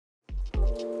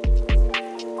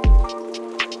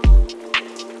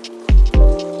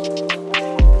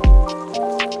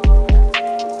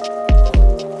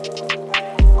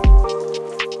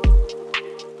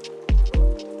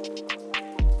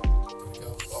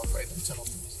wait, let me turn on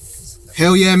the music.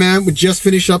 Hell yeah, man. We just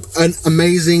finished up an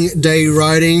amazing day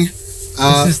riding.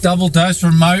 This is Double Dose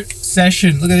remote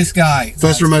session. Look at this guy.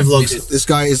 First remote vlogs. This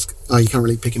guy is... Oh, you can't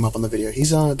really pick him up on the video. He's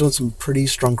doing some pretty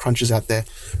strong crunches out there.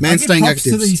 Man, staying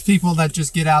active. To these people that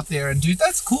just get out there and do...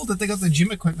 That's cool that they got the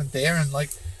gym equipment there, and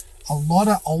like a lot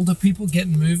of older people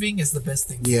getting moving is the best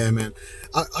thing. Yeah, man.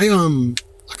 I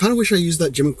kind of wish I used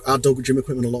that outdoor gym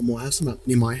equipment a lot more. I have some up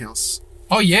near my house.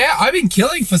 Oh yeah, I've been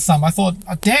killing for some. I thought,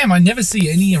 oh, damn, I never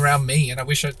see any around me, and I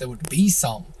wish there would be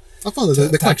some. I find they're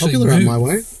quite popular out my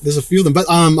way. There's a few of them, but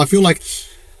I feel like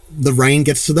the rain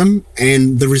gets to them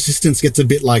and the resistance gets a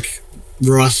bit like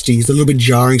rusty. It's a little bit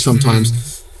jarring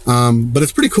sometimes. But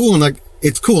it's pretty cool, and like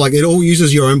it's cool. Like it all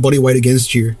uses your own body weight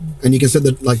against you, and you can set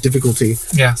the like difficulty.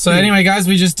 Yeah. So anyway, guys,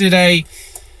 we just did a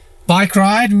bike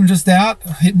ride. We were just out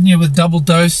hitting you with Double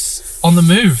Dose on the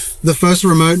move. The first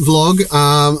remote vlog.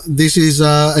 This is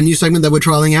a new segment that we're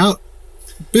trialing out.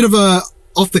 Bit of a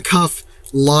off the cuff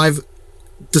live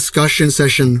discussion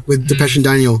session with Depeche and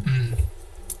Daniel.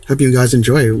 Hope you guys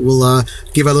enjoy. We'll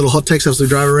give our little hot takes as we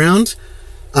drive around.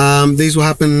 These will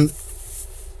happen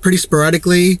pretty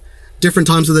sporadically, different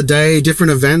times of the day,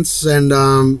 different events, and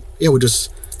yeah, we'll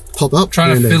just pop up.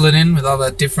 Trying to fill it in with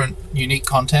other different unique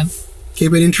content.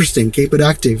 Keep it interesting, keep it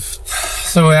active.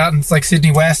 So we're out in like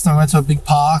Sydney West, and I went to a big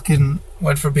park and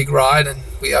went for a big ride, and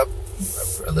we are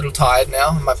a little tired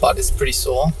now. My butt is pretty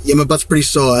sore. Yeah, my butt's pretty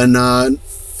sore, and I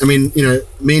mean, you know,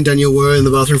 me and Daniel were in the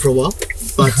bathroom for a while,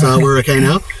 but we're okay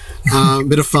now.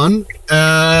 Bit of fun.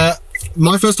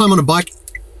 My first time on a bike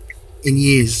in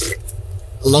years.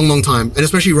 A long time. And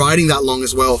especially riding that long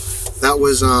as well. That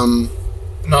was...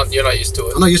 You're not used to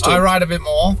it. I'm not used to it. I ride a bit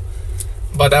more,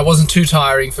 but that wasn't too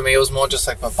tiring for me. It was more just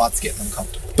like my butt's getting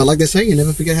uncomfortable. But like they say, you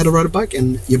never forget how to ride a bike,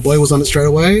 and your boy was on it straight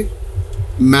away.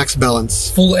 Max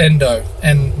balance. Full endo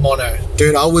and mono.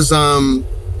 Dude, I was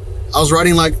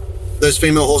riding like those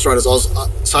female horse riders. I was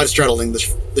side straddling the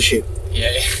shit.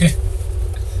 Yeah. Yeah,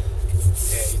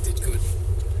 you did good.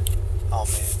 Oh,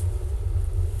 man.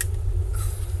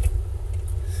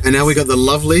 And now we got the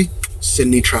lovely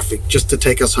Sydney traffic just to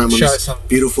take us home on this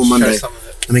beautiful Monday.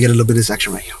 Let me get a little bit of this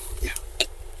action right here. Yeah.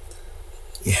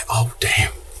 Yeah. Oh,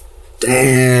 damn.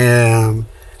 Damn.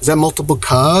 Is that multiple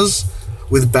cars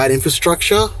with bad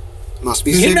infrastructure? Must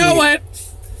be Sydney. You know it.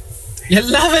 You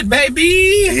love it,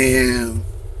 baby. Damn.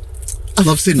 I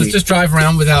love Sydney. Let's just drive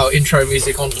around with our intro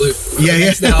music on loop. Yeah.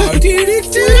 It's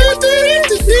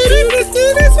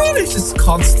just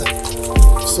constant.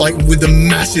 It's like with the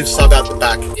massive sub out the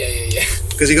back. Yeah.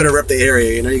 Because you got to rep the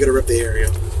area, you know? You got to rep the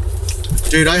area.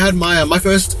 Dude, I had my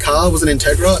first car was an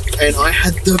Integra, and I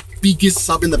had the biggest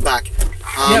sub in the back.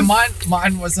 Yeah,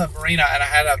 mine was a Marina, and I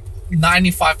had a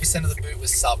 95% of the boot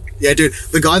was sub. Yeah, dude.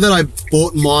 The guy that I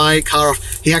bought my car off,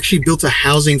 he actually built a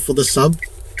housing for the sub.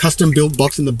 Custom built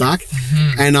box in the back,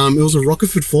 and it was a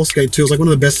Rockeford 4-skate too. It was like one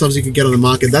of the best subs you could get on the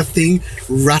market. That thing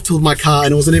rattled my car,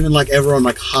 and it wasn't even like ever on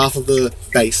like half of the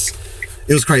base.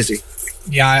 It was crazy.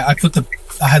 Yeah,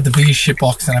 I had the biggest shit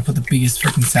box, and I put the biggest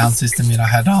freaking sound system in. I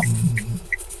had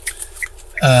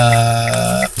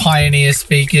Pioneer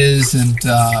speakers, and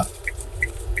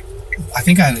I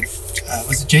think I had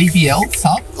was it JBL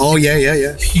sub? Oh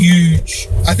yeah. Huge.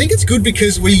 I think it's good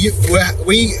because we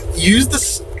use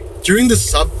this during the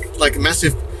sub, like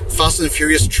massive Fast and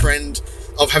Furious trend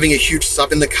of having a huge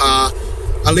sub in the car.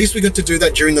 At least we got to do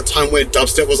that during the time where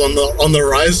dubstep was on the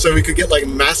rise, so we could get like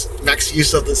max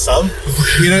use of the sub.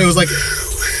 You know, it was like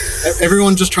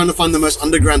everyone just trying to find the most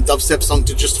underground dubstep song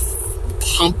to just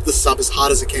pump the sub as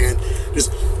hard as it can.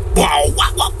 Just wow.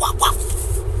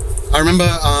 I remember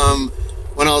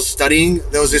when I was studying,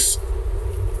 there was this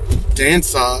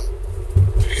dancer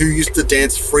who used to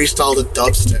dance freestyle to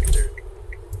dubstep, dude.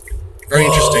 Very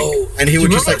interesting. And he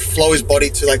would just like flow his body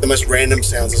to like the most random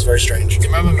sounds. It's very strange. Do you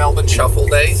remember Melbourne Shuffle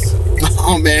days?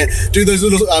 Oh man, do those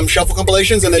little shuffle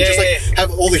compilations and then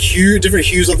have all the different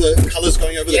hues of the colors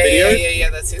going over the video. Yeah,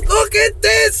 that's it. Look at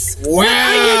this! Wow! What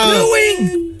are you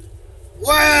doing?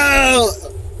 Wow!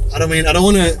 I don't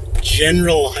want to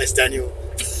generalize, Daniel.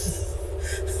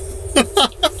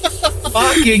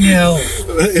 Fucking hell!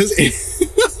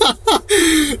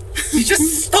 You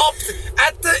just stopped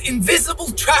at the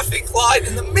invisible traffic light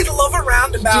in the middle of a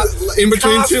roundabout. In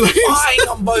between cars two lanes. flying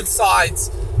on both sides.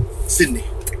 Sydney,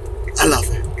 I love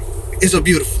it. It's so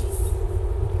beautiful.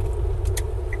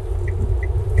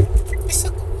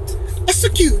 It's so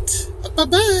cute.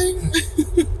 Bye-bye.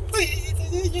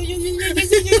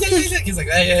 He's like,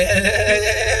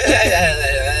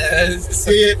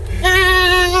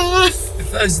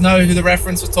 if those know who the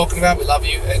reference was talking about, we love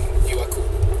you and you are cool.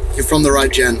 You're from the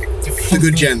right gen. The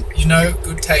good gen. You know,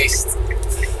 good taste.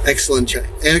 Excellent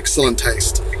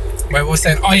taste. Wait, what was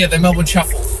saying? Oh yeah, the Melbourne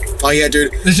Shuffle. Oh yeah,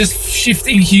 dude. There's just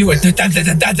shifting hue and Did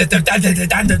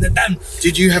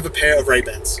you have a pair of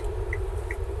Ray-Bans?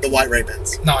 The white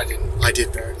Ray-Bans? No, I didn't. I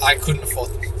did, bro. I couldn't afford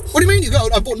them. What do you mean?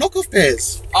 I bought knockoff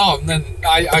pairs. Oh, then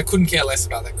I couldn't care less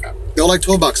about that crap. They were like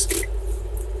 $12.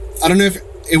 I don't know if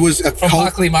it was a From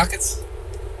Barclay Markets?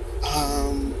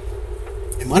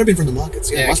 It might have been from the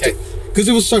markets. Yeah, it must okay. have. Because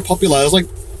it was so popular. I was like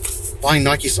buying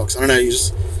Nike socks. I don't know. You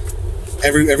just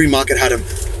every market had them.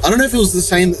 I don't know if it was the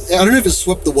same. I don't know if it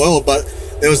swept the world, but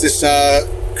there was this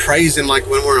craze in like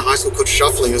when we were in high school called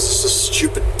shuffling. It was just a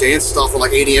stupid dance stuff or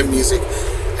like EDM music,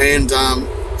 and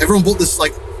everyone bought this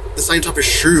like the same type of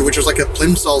shoe, which was like a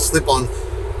plimsoll slip-on.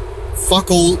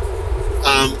 Fuck all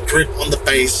grip on the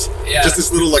base. Yeah. Just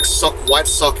this little like white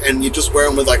sock, and you just wear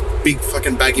them with like big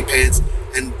fucking baggy pants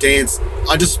and dance.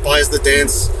 I despise the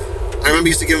dance. I remember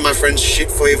used to give my friends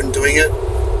shit for even doing it.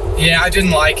 Yeah, I didn't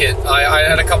like it. I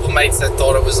had a couple of mates that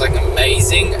thought it was like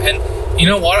amazing, and you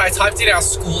know what? I typed in our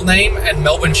school name and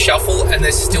Melbourne Shuffle, and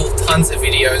there's still tons of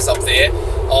videos up there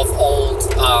of old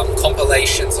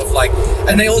compilations of like,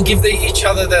 and they all give each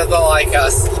other the like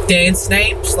dance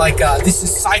names, like this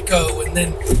is Psycho, and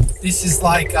then this is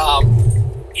like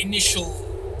initial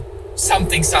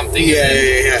something.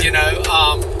 Yeah. You know,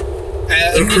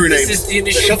 The crew this names. is the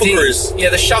initial The Shuffle D. Crews. Yeah,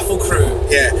 the Shuffle Crew.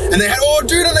 Yeah, and they had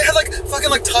like fucking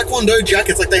like Taekwondo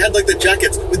jackets. Like they had like the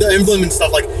jackets with the emblem and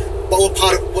stuff. Like, what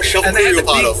Shuffle And Crew they had you the were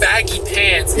part big of? baggy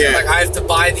pants. Yeah. Like I have to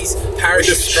buy these With the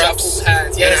parachute straps. shuffle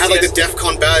pants. Yeah, Yes, it had like yes. the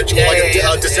DEFCON badge Yeah, or like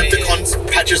yeah, a yeah,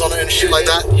 Decepticons patches on it and shit like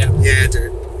that. Yeah.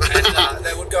 dude. And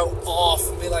they would go off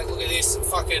and be like, look at this,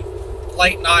 fucking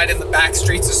late night in the back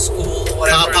streets of school or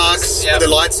whatever. Car parks Yeah. with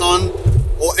the lights on,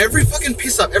 or every fucking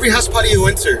piss up, every house party you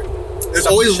went to. There's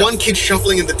Something always shuffle. one kid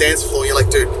shuffling in the dance floor. You're like,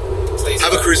 dude, Please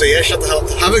have a don't. cruiser, yeah? Shut the hell up.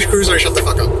 Have a cruiser, shut the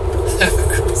fuck up.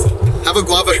 Have a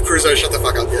guava cruiser, shut the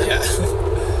fuck up, yeah?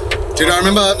 Yeah. Dude, I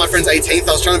remember my friend's 18th,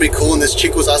 I was trying to be cool, and this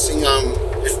chick was asking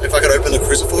if I could open the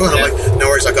cruiser for her, and I'm like, no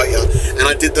worries, I got you. And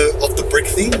I did the off the brick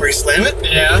thing where you slam it,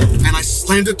 Yeah. and I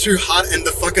slammed it too hard, and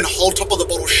the fucking whole top of the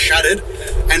bottle shattered,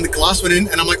 and the glass went in,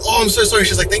 and I'm like, oh, I'm so sorry.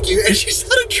 She's like, thank you. And she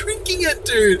started drinking it,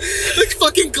 dude. The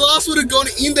fucking glass would have gone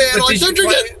in there, and I'm like, don't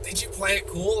drink it. Did you play it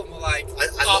cool? And we're like,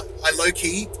 I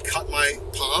low-key cut my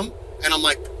palm, and I'm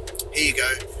like, here you go.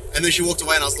 And then she walked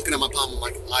away, and I was looking at my palm, I'm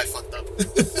like, I fucked up.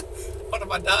 what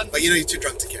have I done? But you know, you're too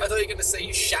drunk to care. I thought you were going to say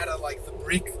you shatter like the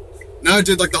brick. No,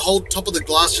 dude, like the whole top of the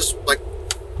glass just like,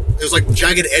 it was like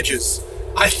jagged edges.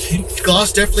 I think.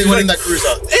 Glass definitely went in that cruiser.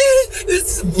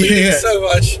 This is bleeding Yeah. so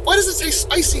much. Why does it taste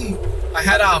spicy? I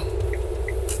had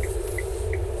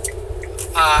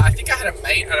I think I had a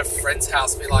mate at a friend's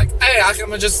house be like, hey, I'm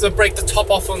gonna just break the top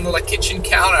off on the like kitchen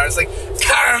counter. I was like,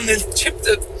 Karen, they chipped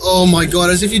it. Oh my god,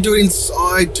 as if you do it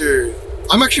inside, dude.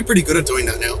 I'm actually pretty good at doing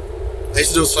that now. I used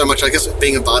to do it so much, I guess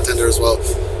being a bartender as well.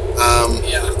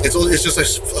 Yeah. It's just a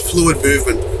fluid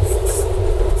movement.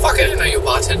 Fuck, I didn't know you're a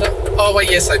bartender. Oh wait,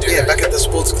 yes I do. Yeah, know. back at the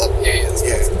sports club. Yeah.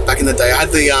 Back in the day. I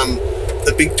had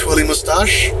the big twirly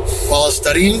moustache while I was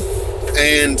studying,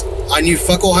 and I knew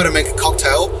fuck all how to make a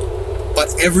cocktail,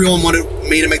 but everyone wanted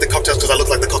me to make the cocktails because I looked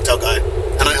like the cocktail guy.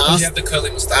 And I asked, You have the curly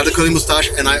mustache. I had the curly moustache,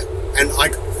 and I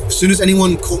as soon as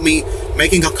anyone caught me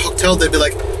making a cocktail, they'd be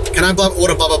like, can I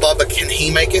order blah blah blah, but can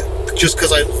he make it? Just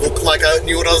because I looked like I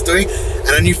knew what I was doing. And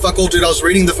I knew fuck all, dude. I was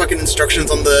reading the fucking instructions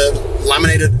on the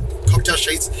laminated cocktail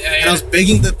sheets, and I was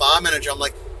begging the bar manager, I'm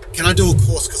like, can I do a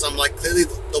course? Because I'm like clearly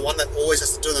the one that always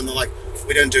has to do them. They're like,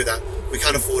 we don't do that, we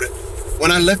can't afford it.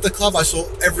 When I left the club, I saw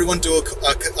everyone do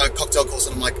a cocktail course,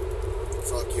 and I'm like,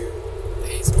 fuck you.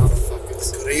 These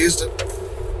motherfuckers. Could have used it.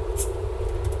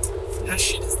 How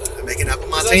shit is that? I'm making apple I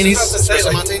was martinis, about to say, espresso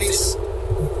like, martinis.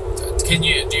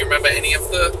 Do you remember any of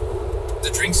the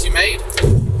drinks you made?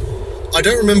 I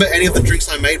don't remember any of the drinks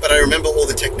I made, but I remember all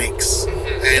the techniques.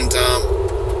 And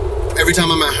every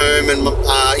time I'm at home and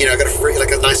I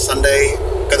got a nice Sunday,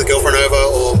 got the girlfriend over,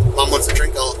 or mum wants a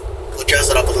drink, I'll jazz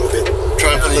it up a little bit,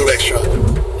 try and put a little extra.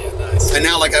 Yeah, nice. And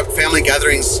now, like at family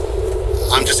gatherings,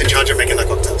 I'm just in charge of making the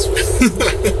cocktails.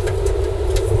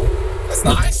 That's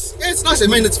nice. Yeah, it's nice. I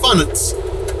mean, it's fun. It's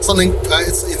something.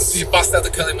 Do you bust out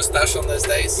the curly mustache on those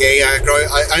days? Yeah.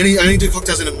 I only do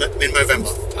cocktails in November.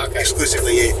 Okay.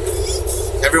 Exclusively,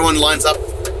 yeah. Everyone lines up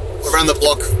around the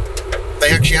block. They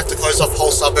actually have to close off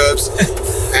whole suburbs,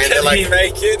 and they're like, Can he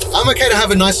make it? I'm okay to have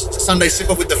a nice Sunday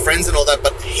sip up with the friends and all that,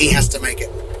 but he has to make it.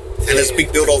 And there's a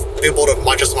big billboard of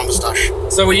my moustache.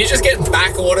 So were you just getting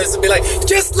back orders and be like,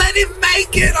 just let him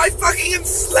make it? I fucking am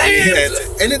slammed.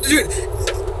 Yeah, and dude,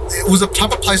 it was a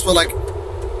type of place where like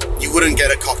you wouldn't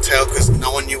get a cocktail because no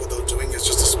one knew what they were doing. It's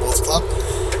just a sports club,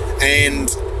 and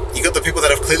you you got the people that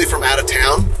are clearly from out of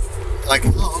town, like,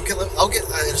 oh, I'll get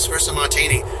an espresso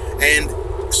martini, and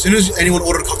as soon as anyone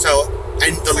ordered a cocktail,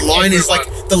 and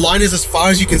the line is as far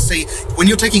as you can see. When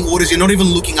you're taking orders, you're not even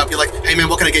looking up. You're like, hey man,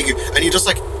 what can I get you? And you're just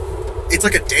like, it's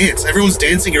like a dance. Everyone's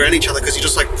dancing around each other because you're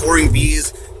just like pouring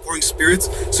beers, pouring spirits.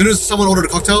 As soon as someone ordered a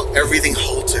cocktail, everything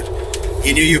halted.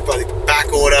 You knew you'd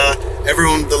back order.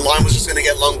 Everyone, the line was just going to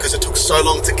get long because it took so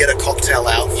long to get a cocktail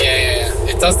out. Yeah.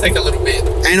 It does take a little bit.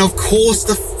 And of course,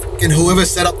 whoever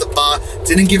set up the bar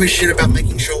didn't give a shit about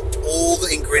making sure all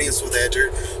the ingredients were there,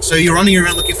 dude. So you're running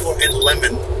around looking for a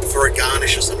lemon for a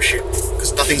garnish or some shit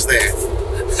because nothing's there.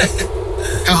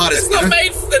 How hard is it?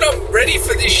 They're not ready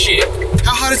for this shit.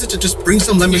 How hard is it to just bring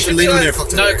some lemons and leave them in a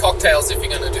cocktail? No cocktails if you're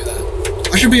going to do that.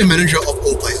 I should be a manager of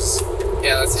all places.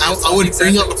 Yeah, I would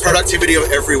bring up the productivity of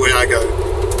everywhere I go.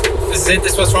 This is it.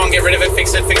 This was wrong. Get rid of it.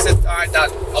 Fix it. All right, done.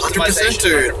 100%,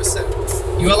 dude.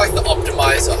 100%. You are like the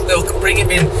optimizer. They'll bring in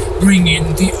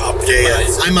the optimizer.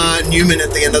 Yeah. I'm Newman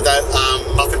at the end of that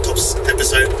Muffin Tops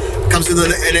episode. Comes in the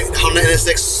Honda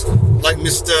NSX like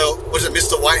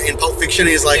Mr. White in Pulp Fiction.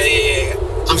 He's like, yeah.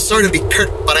 I'm sorry to be curt,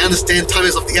 but I understand time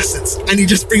is of the essence. And he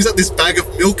just brings out this bag of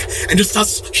milk and just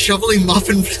starts shoveling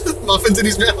muffins in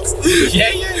his mouth.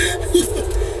 Yeah.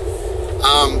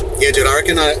 Yeah, dude. I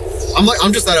reckon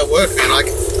I'm just that at work, man.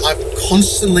 I'm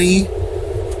constantly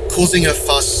causing a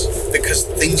fuss because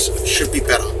things should be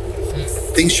better.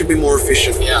 Things should be more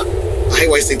efficient. Yeah. I hate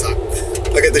wasting time.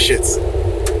 Look at the shits.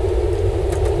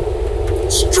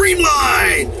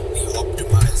 Streamline! The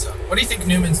optimizer. What do you think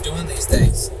Newman's doing these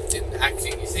days? In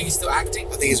acting? You think he's still acting?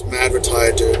 I think he's mad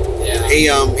retired, dude. Yeah. He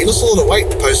lost a lot of weight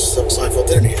post Seinfeld,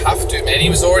 didn't he? Have to, man. He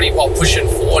was already pushing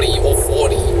 40 or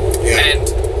 40. Yeah. And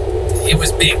he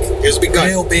was big. He was a big guy.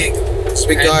 Real big. He's a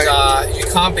big guy. You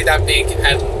can't be that big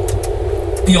and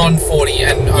beyond 40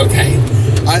 and okay.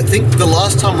 I think the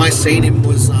last time I seen him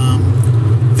was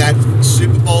that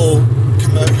Super Bowl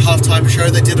halftime show.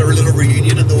 They did a little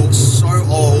reunion and they were so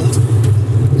old,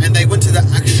 and they went to the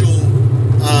actual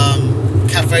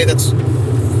cafe that's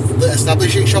the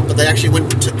establishing shop, but they actually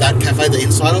went to that cafe, the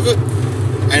inside of it,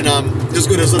 and it was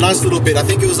good. It was a nice little bit. I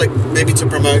think it was like maybe to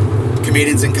promote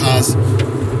comedians in cars,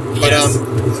 but Yes.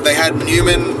 They had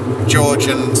Newman, George,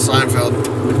 and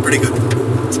Seinfeld. Pretty good.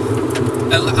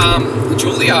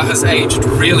 Julia has aged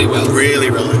really well. Really,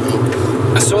 really well.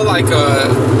 I saw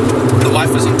the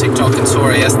wife was on TikTok and saw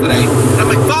her yesterday, and I'm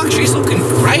like, fuck, she's looking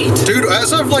great. Dude,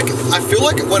 as I've I feel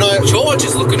like when George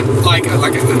is looking like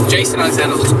Jason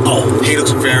Alexander looks old. he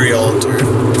looks very old, dude.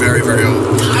 Very, very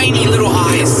old. Tiny little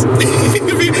eyes.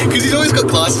 Because he's always got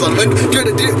glasses on.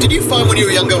 Did you find when you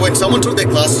were younger, when someone took their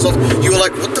glasses off, you were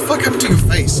like, what the fuck happened to your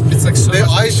face? It's like so their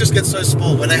much- eyes just get so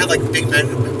small when they have like big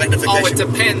magnification. Oh, it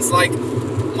depends. Like,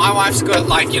 my wife's got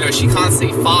she can't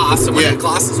see far, so when Yeah. her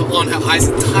glasses are on, her eyes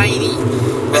are tiny.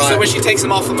 And so Right. when she takes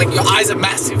them off, I'm like, your eyes are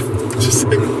massive. Just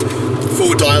like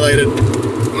full dilated.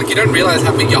 I'm like, you don't realize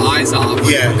how big your eyes are. I'm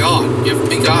like, Yeah. oh my God, you have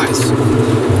big eyes.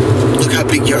 Look how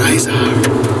big your eyes are.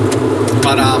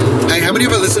 But Hey, how many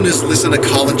of our listeners listen to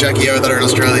Carl and Jackie O that are in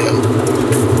Australia?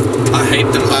 I hate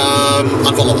them.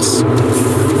 Unfollow us.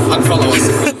 Unfollow us.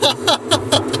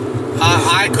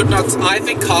 I could not. I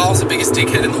think Carl's the biggest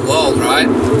dickhead in the world, right?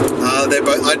 They're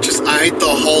both. I hate the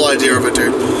whole idea of it,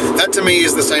 dude. That to me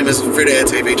is the same as free-to-air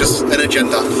TV, just an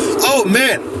agenda. Oh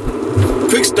man!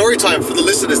 Quick story time for the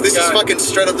listeners. This is fucking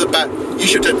straight up the bat. You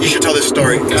should tell this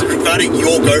story. It's regarding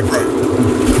your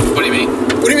GoPro. What do you mean?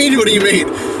 What do you mean? What do you mean?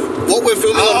 What we're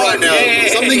filming on right now.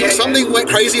 Yeah. Something went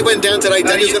crazy went down today.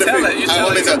 Daniel's gonna tell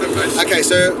it. Okay,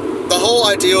 so the whole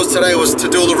idea today was to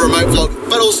do a little remote vlog,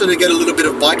 but also to get a little bit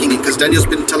of biking in, because Daniel's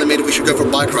been telling me that we should go for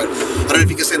a bike ride. I don't know if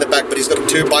you can see in the back, but he's got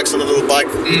 2 bikes on a little bike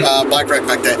rack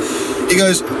back there. He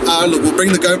goes, look, we'll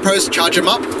bring the GoPros, charge them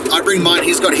up. I bring mine.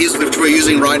 He's got his, which we're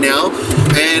using right now,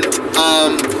 and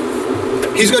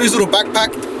he's got his little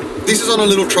backpack. This is on a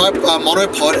little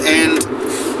monopod, and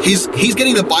he's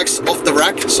getting the bikes off the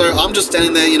rack. So I'm just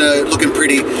standing there, looking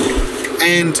pretty.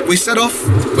 And we set off.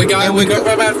 We go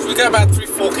about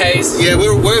 3-4 Ks. Yeah,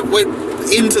 we're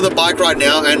into the bike right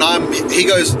now, and he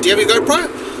goes, do you have your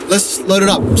GoPro? Let's load it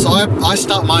up. So I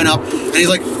start mine up, and he's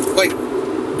like, wait,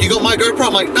 you got my GoPro?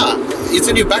 I'm like, nah, it's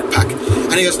in your backpack.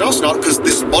 And he goes, no, it's not, because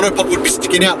this monopod would be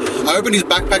sticking out. I open his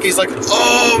backpack, he's like,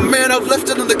 oh man, I've left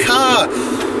it in the car.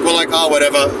 We're like, oh,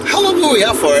 whatever. How long were we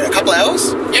out for? A couple of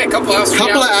hours? Yeah, a couple hours.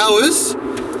 Couple of hours.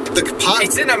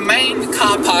 It's in a main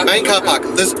car park. Main car park.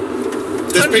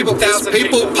 There's people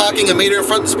parking a meter in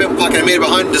front, there's people parking a meter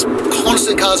behind, there's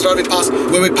constant cars driving past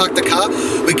where we parked the car.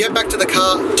 We get back to the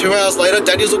car 2 hours later,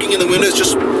 Daniel's looking in the windows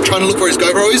just trying to look where his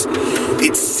GoPro is.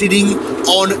 It's sitting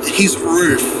on his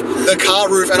roof. the car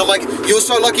roof, and I'm like, you're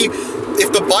so lucky.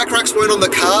 If the bike racks weren't on the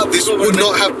car, this would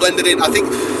not have blended in. I think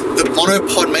the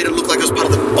monopod made it look like it was part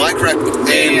of the bike rack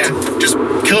and just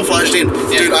camouflaged in.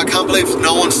 Yeah. Dude, I can't believe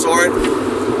no one saw it.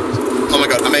 Oh my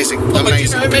god, amazing. But you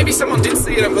Amazing. know, maybe someone did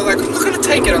see it and be like, I'm not going to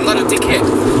take it, I'm not a dickhead.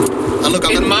 And look,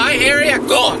 In my area,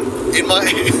 gone. in my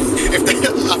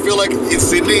I feel like in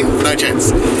Sydney, no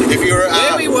chance. If you were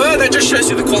Where we were, that just shows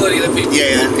you the quality of the people.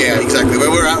 yeah, exactly. Where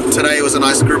we're out today, it was a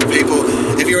nice group of people.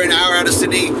 If you were an hour out of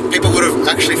Sydney, people would have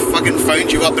actually fucking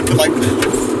phoned you up and put like,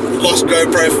 lost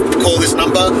GoPro, call this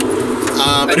number.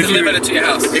 And delivered it to your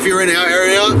house. If you were in our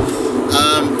area,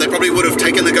 they probably would have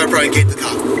taken the GoPro and keyed the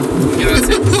car. You know, that's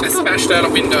it. They smashed out a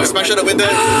window. Smashed out a window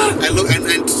and look and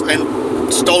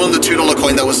stolen the $2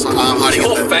 coin that was hiding in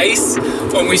Your there. face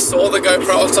when we saw the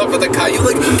GoPro on top of the car, you're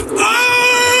like,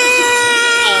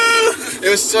 It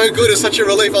was so good. It was such a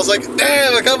relief. I was like,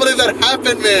 damn, I can't believe that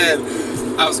happened, man.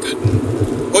 That was good.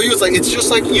 Well, he was like, it's just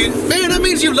like you, man, that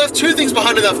means you left two things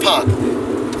behind in that park.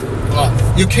 What?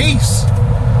 Your keys.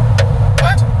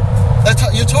 What?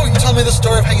 You told me the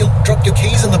story of how you dropped your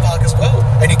keys in the park as well,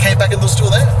 and you came back and they're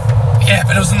still there. Yeah,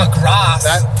 but it was in the grass.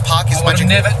 That park is I would have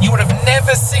magical. you would have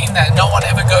never seen that. No one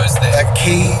ever goes there.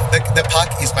 The park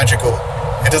is magical.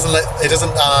 It doesn't.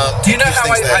 Do you know keep how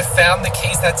things I there. found the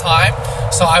keys that time?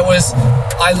 So I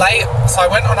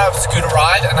went on a scooter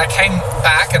ride and I came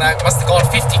back and I must have gone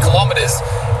 50 kilometers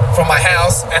from my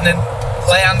house and then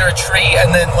lay under a tree,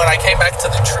 and then when I came back to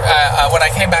when I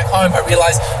came back home, I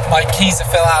realized my keys had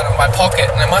fell out of my pocket,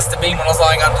 and it must have been when I was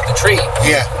lying under the tree.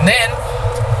 Yeah. And then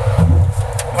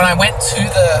when I went to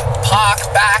the park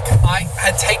back, I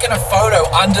had taken a photo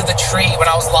under the tree when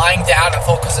I was lying down and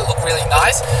thought because it looked really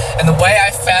nice. And the way I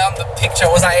found the picture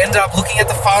was I ended up looking at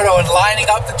the photo and lining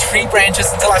up the tree branches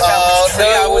until I found the tree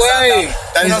I no was way. under.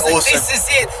 That And is I was like, awesome. this is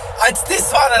it. It's this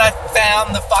one, and I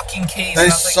found the fucking keys. That and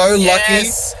I is was so like, lucky.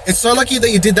 yes. It's so lucky that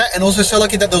you did that, and also so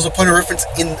lucky that there was a point of reference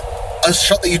in a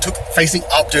shot that you took facing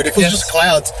up, dude. If it was Yes. just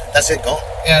clouds, that's it, gone.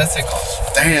 Yeah, that's it,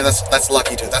 guys. Damn, that's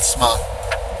lucky, dude. That's smart.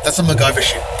 That's some MacGyver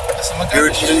shit. That's what my You're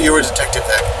dad did. a detective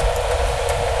there.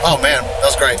 Oh man, that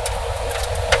was great.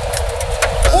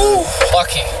 Ooh,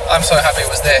 lucky. I'm so happy it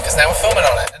was there because now we're filming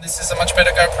on it, and this is a much better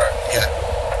GoPro. Yeah.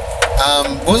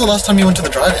 When was the last time you went to the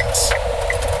drive-ins?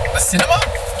 The cinema?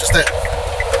 Just there.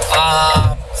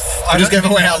 I just gave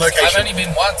away our location. I've only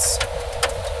been once.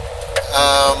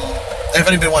 I've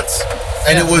only been once,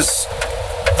 and Yeah.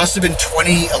 it must have been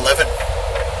 2011.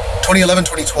 2011,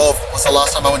 2012 was the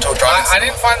last time I went to a drive-in. I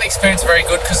didn't find the experience very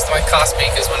good because my car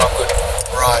speakers were not good.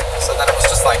 Right. So then it was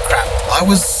just like crap. I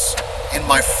was in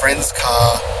my friend's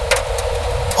car.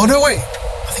 Oh no, wait.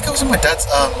 I think I was in my dad's.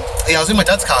 I was in my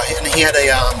dad's car, and he had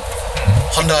a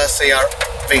Honda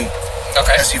CR-V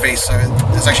Okay. SUV, so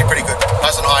it's actually pretty good.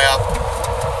 Nice and high up.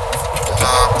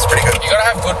 It's pretty good. You gotta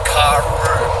have good car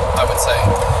room, I would say.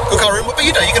 Good car room, but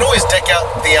you know, you can always deck out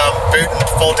the boot and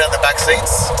fold down the back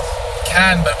seats.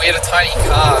 Can, but we had a tiny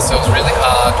car, so it was really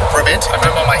hard. Romantic. I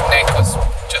remember my neck was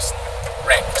just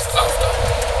wrecked after.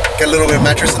 Get a little bit of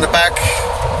mattress in the back,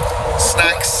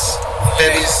 snacks,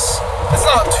 bevies. It's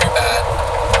not too bad.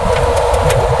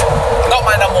 Not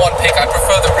my number one pick. I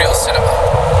prefer the real cinema.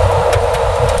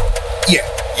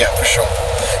 Yeah, for sure.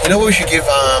 You know what we should give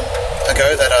a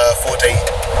go? That 4D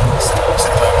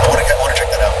cinema. I want to check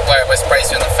that out. Where it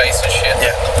sprays you in the face and shit. Yeah.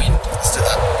 In the wind. Let's do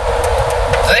that.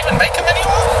 Do they even make them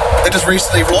anymore? They just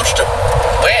recently launched it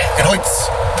Where? in Hoyts.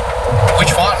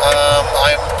 Which one?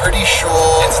 I'm pretty sure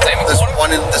Entertainment there's Corner?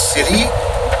 one in the city,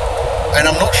 and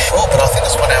I'm not sure, but I think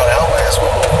there's one out our way as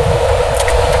well.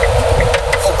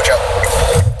 Oh, watch out.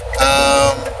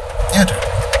 Yeah, dude.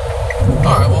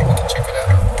 Alright, well, we can check it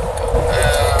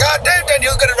out. God damn,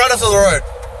 Daniel, get it right off the road.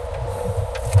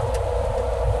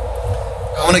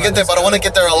 I want to get there, but I want to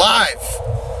get there alive.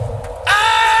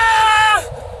 Ah!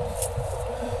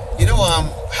 You know,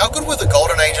 how good were the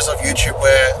golden ages of YouTube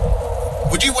where...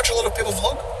 Would you watch a lot of people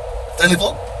vlog? Daily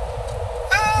vlog?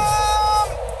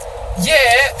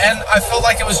 Yeah, and I felt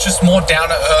like it was just more down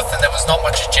to earth and there was not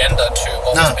much agenda to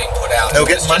what was being put out. They were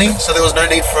It getting was money, just- so there was no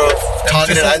need for it was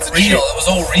targeted just ads and real. shit. It was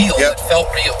all real. Yep. It felt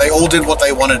real. They all did what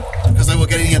they wanted because they were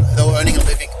earning a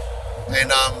living, and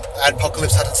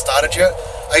Adpocalypse hadn't started yet.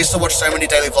 I used to watch so many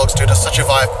daily vlogs, dude. It's such a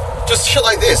vibe. Just shit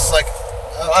like this, like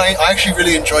I actually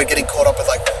really enjoyed getting caught up with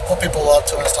like what people are up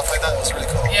to and stuff like that. It was really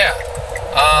cool. Yeah.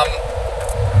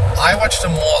 I watched a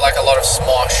lot of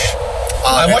Smosh.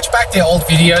 I Okay. watched back their old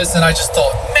videos and I just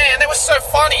thought, man, they were so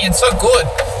funny and so good.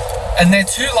 And they're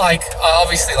too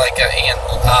obviously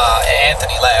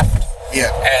Anthony left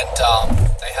Yeah. and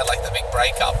they had like the big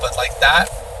breakup, but like that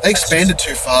They expanded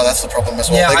too far. That's the problem as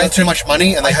well. Yeah, they got too much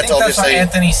money, and they had to that's what obviously.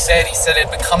 Anthony said. He said it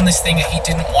had become this thing that he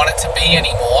didn't want it to be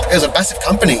anymore. It was a massive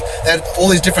company. They had all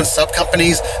these different sub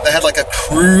companies. They had like a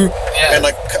crew and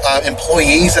like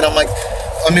employees, and I'm like,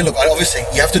 I mean, look, obviously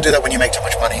you have to do that when you make too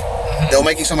much money. They were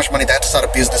making so much money, they had to start a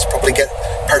business, probably get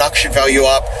production value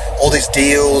up, all these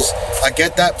deals. I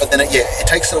get that, but then it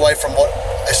takes it away from what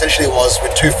essentially it was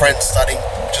with two friends starting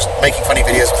just making funny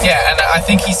videos. Yeah, and I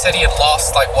think he said he had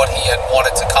lost like what he had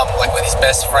wanted to come like with his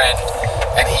best friend,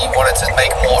 and he wanted to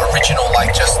make more original,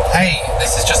 like just, hey,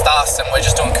 this is just us and we're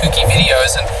just doing kooky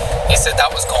videos, and he said that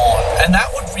was gone, and that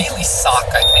would really suck,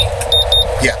 I think.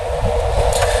 Yeah.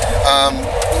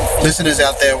 Listeners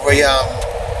out there, we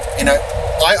you know,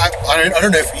 I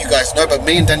don't know if you guys know, but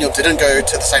me and Daniel didn't go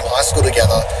to the same high school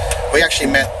together. We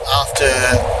actually met after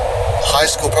high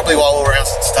school, probably while we were around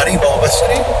studying, while we were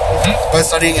studying. Both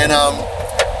studying, and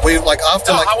we like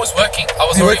after I was working. I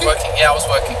was already working. Yeah, I was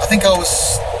working. I think I was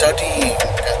studying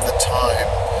at the time,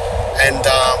 and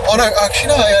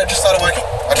I just started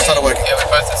working. Yeah, we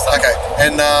both started. Okay,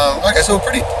 and so we're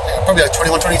probably like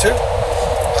 21, 22,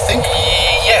 I think.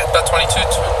 Yeah, about 22.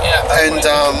 Yeah. And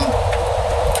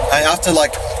and after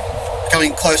like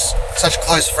becoming such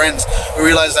close friends, we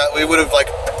realized that we would have like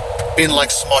been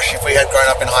like Smosh if we had grown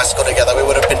up in high school together. We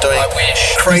would have been doing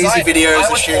crazy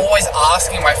videos and shit. I was always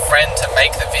asking my friend to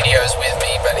make the videos with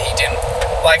me, but he didn't.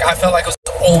 Like, I felt like it was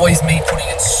always me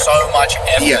putting in so much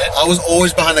effort. Yeah, I was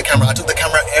always behind the camera. I took the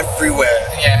camera everywhere.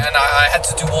 Yeah, and I had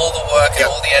to do all the work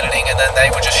and all the editing, and then they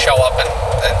would just show up and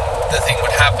the thing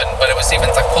would happen. But it was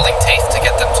even like pulling teeth to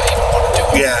get them to even want to do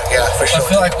it. Yeah, for sure. I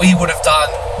feel like we would have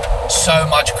done so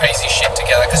much crazy shit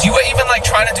together, because you were even like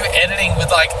trying to do editing with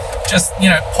like just,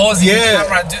 you know, pausing the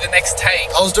camera and do the next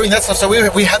take. I was doing that stuff, so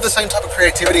we had the same type of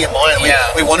creativity in mind.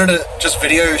 We wanted to just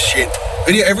video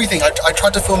everything. I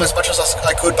tried to film as much as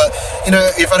I could, but you know,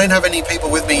 if I didn't have any people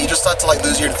with me, you just start to like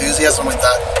lose your enthusiasm with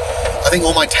that. I think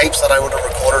all my tapes that I would have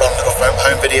recorded on little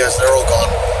home videos, they're all gone.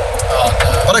 Oh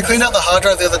no. But I cleaned out the hard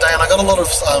drive the other day, and I got a lot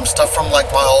of stuff from like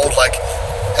my old like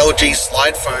LG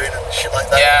slide phone and shit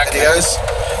like that. Videos.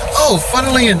 Oh,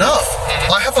 funnily enough,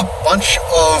 I have a bunch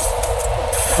of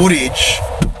footage.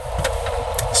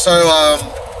 So,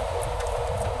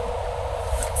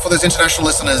 for those international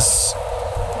listeners,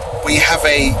 we have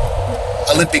a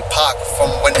Olympic Park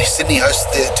from when Sydney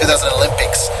hosted the 2000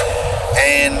 Olympics,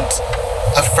 and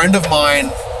a friend of mine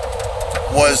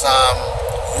was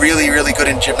really, really good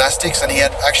in gymnastics, and he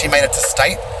had actually made it to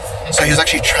state. So he was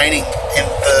actually training in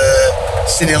the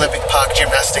Sydney Olympic Park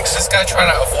gymnastics. This guy trying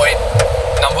to avoid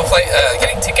number plate,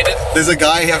 getting ticketed. There's a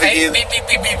guy having 8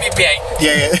 BBBBB8.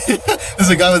 Yeah. There's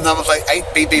a guy with number plate 8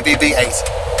 BBBB8.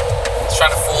 He's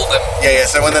trying to fool them. Yeah.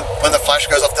 So when the flash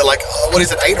goes off, they're like, oh, what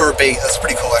is it, 8 or a B? That's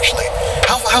pretty cool, actually.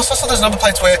 How sus are those number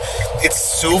plates where it's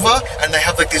silver and they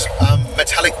have like this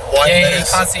metallic white letters?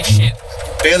 Yeah, you can't see shit.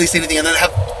 Barely see anything, and then they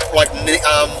have like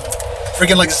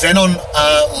freaking like xenon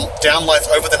downlights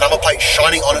over the number plate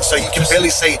shining on it, so you can barely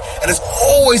see, and it's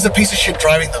always a piece of shit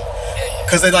driving them.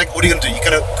 Because they're like, what are you gonna do?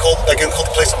 They're gonna call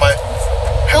the police on my.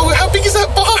 How big is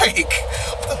that bike?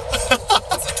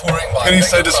 It's a touring bike. Getting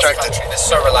so distracted. They're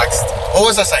so relaxed. What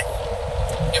was I saying?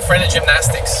 Your friend in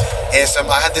gymnastics. Yeah, so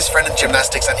I had this friend in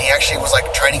gymnastics, and he actually was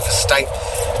like training for state.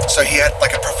 So he had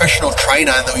like a professional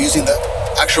trainer, and they were using the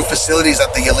actual facilities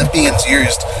that the Olympians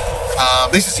used.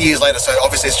 This is years later, so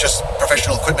obviously it's just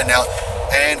professional equipment now.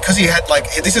 And because he had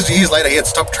this is years later, he had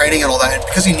stopped training and all that, and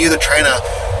because he knew the trainer,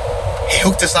 he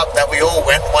hooked us up that we all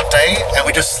went one day, and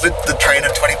we just slipped the trainer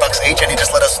 $20 each, and he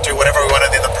just let us do whatever we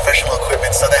wanted in the professional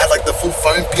equipment. So they had like the full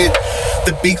foam pit,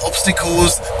 the big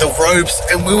obstacles, the ropes,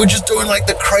 and we were just doing like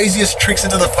the craziest tricks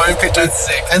into the foam pit. That's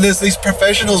sick. And there's these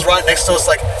professionals right next to us,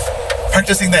 like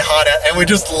practicing their heart out, and we're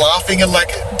just laughing and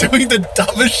like doing the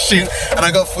dumbest shit. And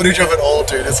I got footage of it all,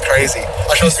 dude. It's crazy.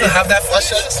 I should still have that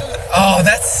footage. Oh,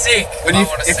 that's sick.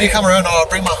 If you come around, I'll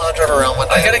bring my hard drive around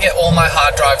one day. I gotta get all my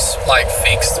hard drives like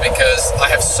fixed, because I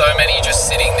have so many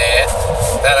just sitting there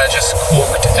that are just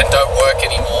cooked and don't work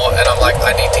anymore. And I'm like,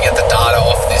 I need to get the data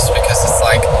off this, because it's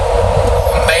like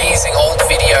amazing old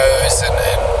videos and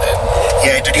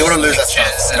yeah, dude, you want to lose that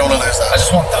stuff. You don't want to lose that. I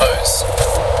just want those.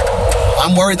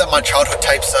 I'm worried that my childhood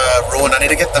tapes are ruined. I need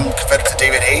to get them converted to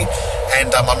DVD, and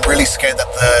I'm really scared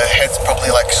that the head's probably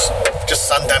like just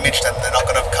sun damaged and they're not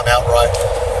going to come out right.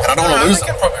 And I don't want to lose them.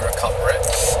 They can probably recover it.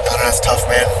 I don't know, it's tough,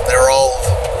 man. They're old.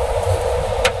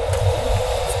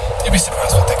 You'd be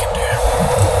surprised what they can do.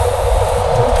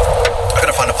 I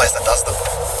gotta find a place that does them.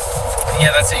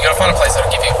 Yeah, that's it. You gotta find a place that'll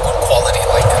give you good quality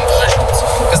like conversions.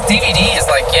 Because DVD is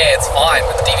like, yeah, it's fine,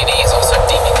 but the DVD is also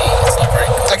DVD. It's not very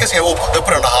good. I guess, yeah, they'll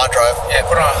put it on a hard drive. Yeah,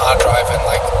 put it on a hard drive and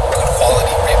like good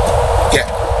quality rip.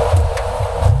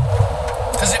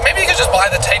 buy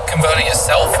the tape converter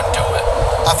yourself and do it.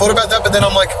 I thought about that, but then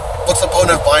I'm like, what's the point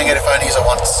of buying it if I only use it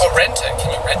once? Or rent it. Can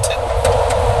you rent it?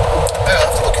 Yeah, I'll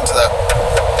have to look into that.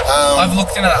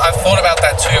 I've thought about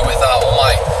that too with all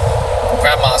my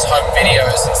grandma's home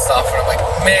videos and stuff, and I'm like,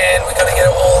 man, we gotta get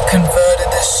it all converted.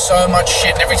 There's so much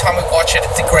shit, and every time we watch it,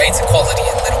 it degrades the quality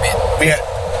a little bit. Yeah.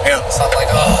 So I'm like,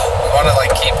 oh, we wanna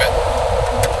like keep it.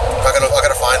 I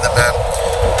gotta find them, man.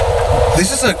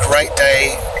 This is a great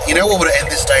day. You know what would end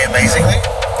this day amazingly?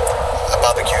 A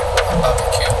barbecue.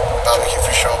 Barbecue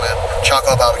for sure, man.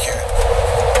 Charcoal barbecue.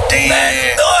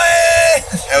 Damn.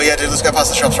 Hell yeah, dude. Let's go past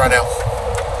the shops right now.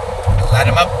 Light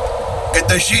them up. Get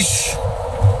the shish.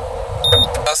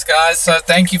 Us guys, so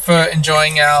thank you for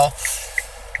enjoying our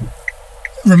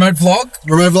remote vlog.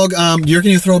 You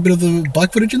reckon you throw a bit of the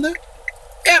bike footage in there?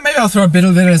 Yeah, maybe I'll throw a bit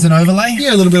of it as an overlay.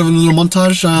 Yeah, a little bit of a little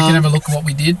montage. You can have a look at what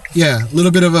we did. Yeah, a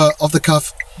little bit of a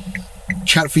off-the-cuff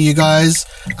chat for you guys.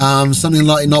 Something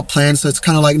like not planned, so it's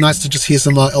kind of like nice to just hear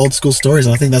some old school stories.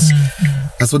 And I think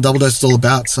that's what Double Dose is all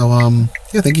about. So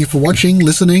yeah, thank you for watching,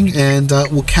 listening, and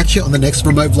we'll catch you on the next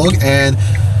remote vlog, and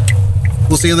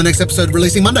we'll see you on the next episode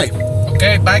releasing Monday.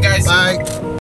 Okay, bye guys. Bye.